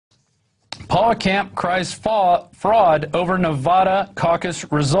Paul Camp cries fraud over Nevada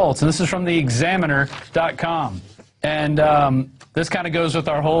caucus results. And this is from the Examiner.com. And this kind of goes with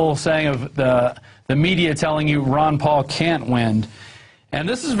our whole saying of the media telling you Ron Paul can't win. And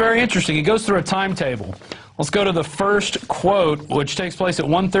this is very interesting. It goes through a timetable. Let's go to the first quote, which takes place at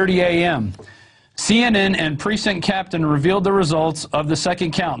 1:30 a.m. CNN and precinct captain revealed the results of the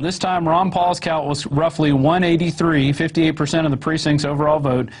second count. This time, Ron Paul's count was roughly 183, 58% of the precinct's overall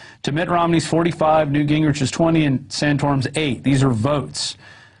vote, to Mitt Romney's 45, Newt Gingrich's 20, and Santorum's 8. These are votes.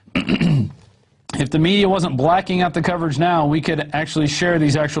 If the media wasn't blacking out the coverage now, we could actually share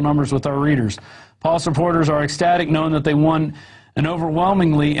these actual numbers with our readers. Paul supporters are ecstatic knowing that they won and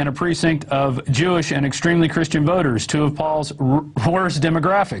overwhelmingly in a precinct of Jewish and extremely Christian voters, two of Paul's worst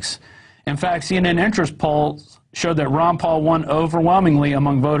demographics. In fact, CNN interest polls showed that Ron Paul won overwhelmingly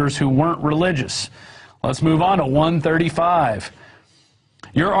among voters who weren't religious. Let's move on to 135.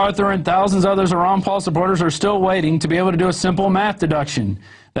 Your Arthur and thousands of others of Ron Paul supporters are still waiting to be able to do a simple math deduction,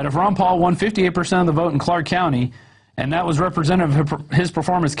 that if Ron Paul won 58% of the vote in Clark County, and that was representative of his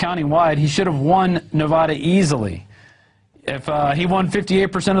performance countywide, he should have won Nevada easily. If he won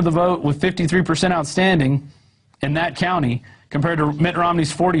 58% of the vote with 53% outstanding in that county, compared to Mitt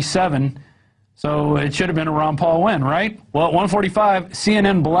Romney's 47, so it should have been a Ron Paul win, right? Well, at 1:45,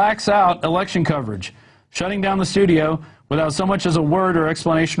 CNN blacks out election coverage, shutting down the studio without so much as a word or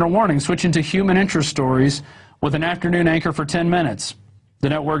explanation or warning, switching to human interest stories with an afternoon anchor for 10 minutes. The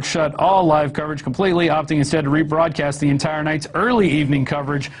network shut all live coverage completely, opting instead to rebroadcast the entire night's early evening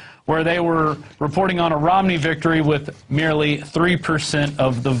coverage, where they were reporting on a Romney victory with merely 3%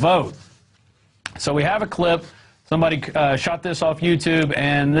 of the vote. So we have a clip. Somebody shot this off YouTube,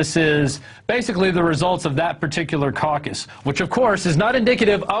 and this is basically the results of that particular caucus, which, of course, is not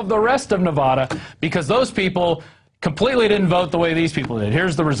indicative of the rest of Nevada, because those people completely didn't vote the way these people did.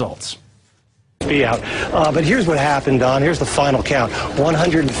 Here's the results. But here's what happened, Don. Here's the final count.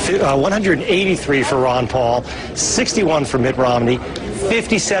 183 for Ron Paul, 61 for Mitt Romney,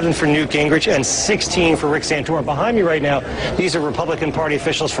 57 for Newt Gingrich, and 16 for Rick Santorum. Behind me right now, these are Republican Party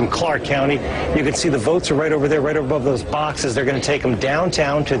officials from Clark County. You can see the votes are right over there, right above those boxes. They're going to take them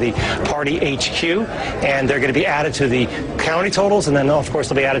downtown to the party HQ, and they're going to be added to the county totals, and then, of course,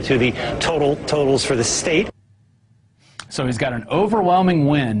 they'll be added to the totals for the state. So he's got an overwhelming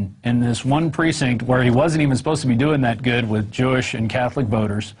win in this one precinct where he wasn't even supposed to be doing that good with Jewish and Catholic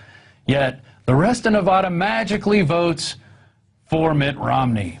voters. Yet the rest of Nevada magically votes for Mitt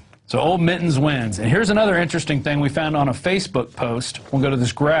Romney. So old Mittens wins. And here's another interesting thing we found on a Facebook post. We'll go to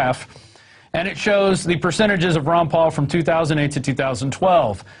this graph. And it shows the percentages of Ron Paul from 2008 to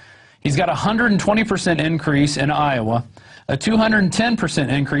 2012. He's got a 120% increase in Iowa, a 210%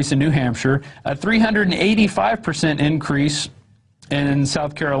 increase in New Hampshire, a 385% increase in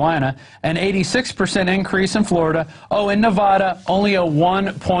South Carolina, an 86% increase in Florida. Oh, in Nevada, only a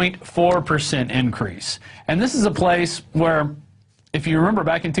 1.4% increase. And this is a place where, if you remember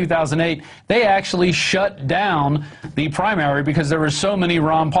back in 2008, they actually shut down the primary because there were so many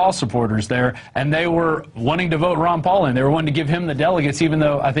Ron Paul supporters there, and they were wanting to vote Ron Paul in. They were wanting to give him the delegates, even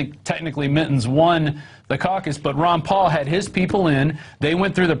though I think technically Mittens won the caucus, but Ron Paul had his people in. They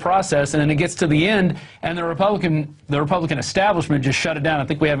went through the process, and then it gets to the end, and the Republican establishment just shut it down. I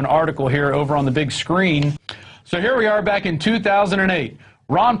think we have an article here over on the big screen. So here we are back in 2008.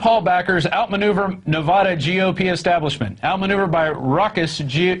 Ron Paul backers outmaneuver Nevada GOP establishment. Outmaneuvered by raucous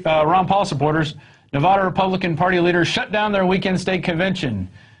Ron Paul supporters, Nevada Republican Party leaders shut down their weekend state convention.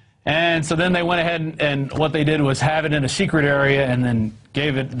 And so then they went ahead and what they did was have it in a secret area and then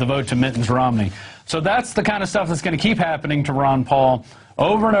gave it the vote to Mittens Romney. So that's the kind of stuff that's going to keep happening to Ron Paul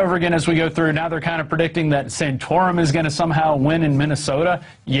over and over again as we go through. Now they're kind of predicting that Santorum is going to somehow win in Minnesota.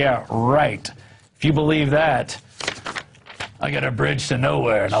 Yeah, right. If you believe that, I got a bridge to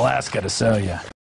nowhere in Alaska to sell you.